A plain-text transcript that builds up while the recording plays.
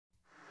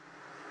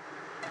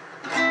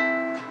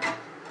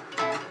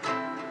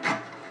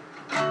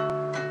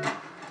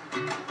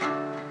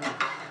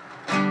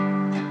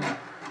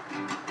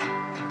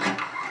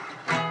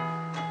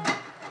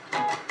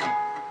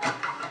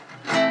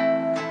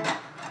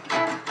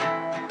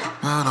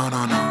no,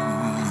 no, no.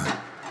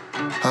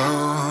 Oh,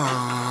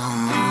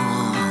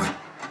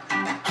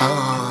 oh,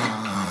 oh.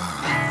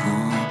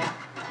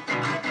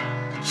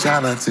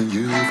 Shout out to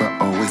you for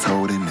always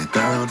holding it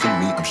down for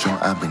me. I'm sure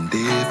I've been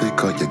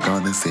difficult. You're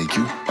gonna say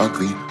you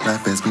ugly.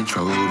 Life has been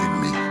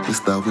trolling me. It's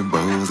throwing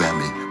bows at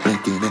me,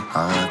 making it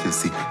hard to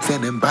see.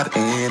 Sending bad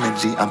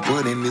energy. I'm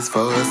putting these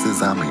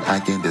forces on me. I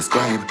can't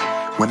describe.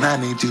 When I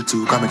need you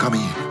to come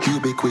me, you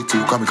be quick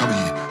to come me.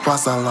 For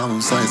so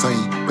long, sorry,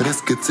 but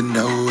it's good to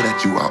know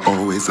that you are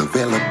always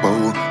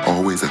available,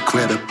 always a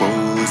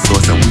credible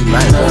source, and we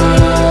like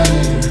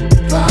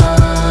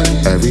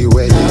every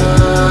way.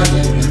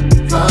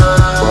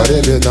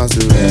 Whatever it does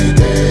to me,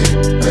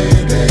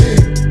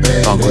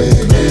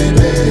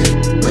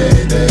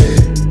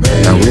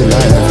 and we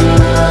like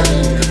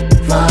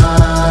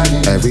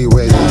every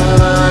way.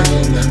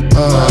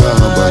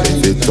 But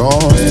if it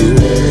don't do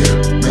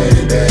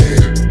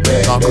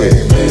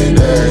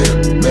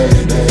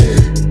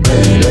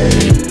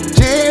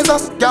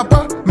Jesus, Gabba,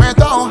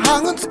 metal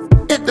hands.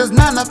 It is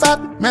none of that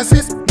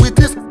messes with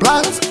his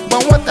plans.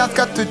 But what that's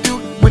got to do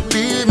with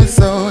being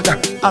so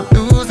that I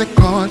lose the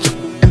control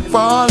and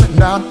falling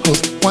down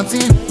host. One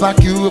thing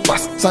like you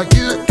pass, so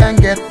you can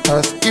get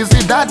us. Is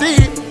it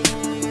daddy?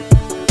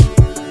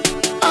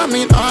 I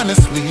mean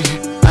honestly,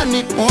 I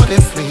need more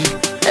than sleep.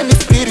 And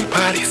these pity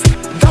parties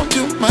don't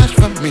do much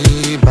for me.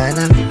 But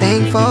I'm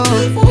thankful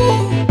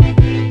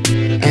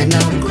and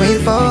I'm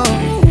grateful,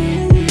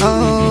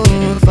 oh,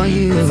 for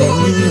you,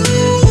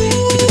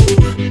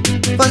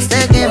 for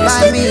sticking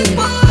by me,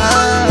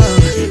 oh.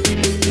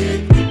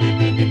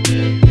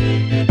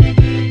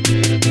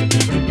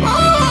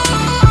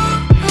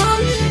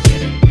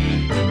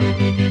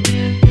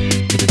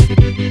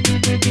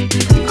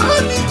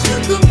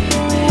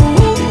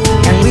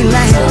 And we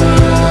like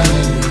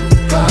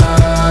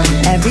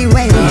every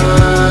way,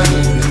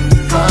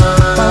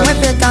 but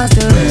if it comes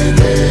to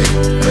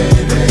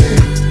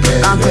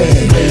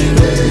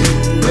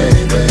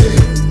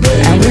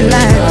and we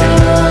like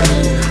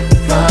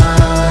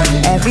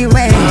every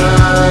way.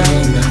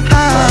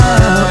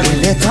 Oh,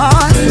 if it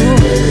talks to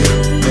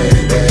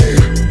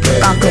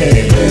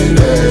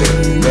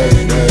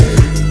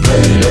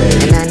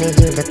and I need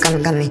you to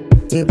come me.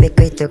 You be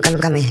quick to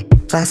come me.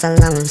 For so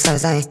long, I'm so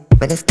sorry,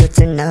 but it's good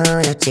to know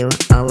that you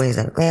are always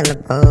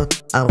available,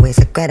 always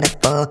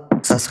credible.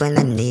 So when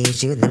I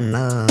need you the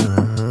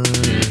most.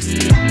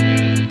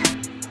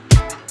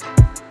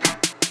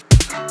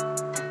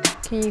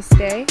 Can you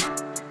stay?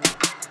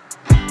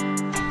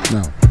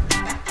 No.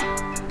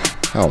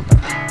 Hell no.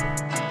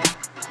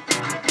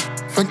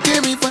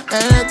 Forgive me for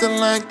acting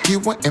like you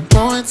were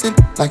important,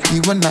 like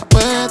you were not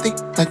worthy,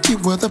 like you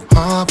were the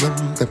problem.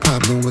 The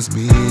problem was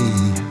me.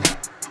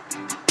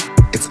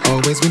 It's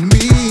always been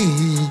me.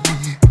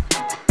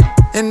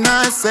 And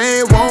I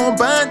say, won't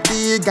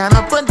buddy,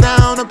 gotta put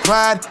down the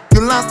pride.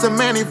 You lost so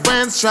many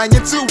friends trying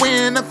to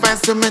win a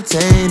fast to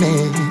maintain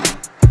it.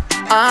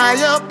 I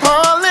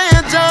apologize.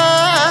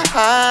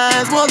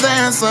 Well,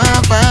 then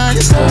survive.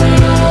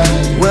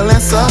 Well,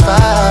 then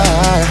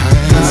survive.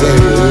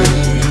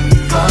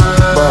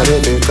 But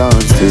if it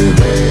comes to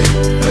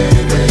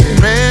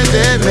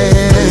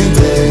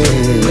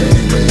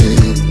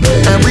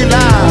and we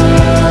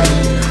lie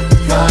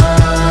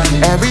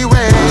every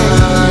way.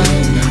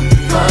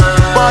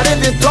 But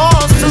if it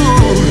goes to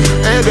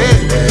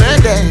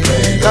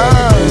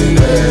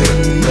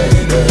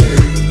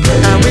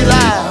and we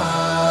lie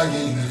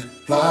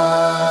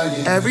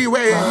every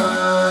way.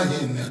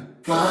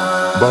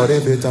 But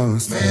if it don't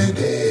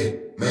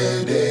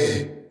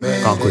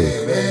concrete.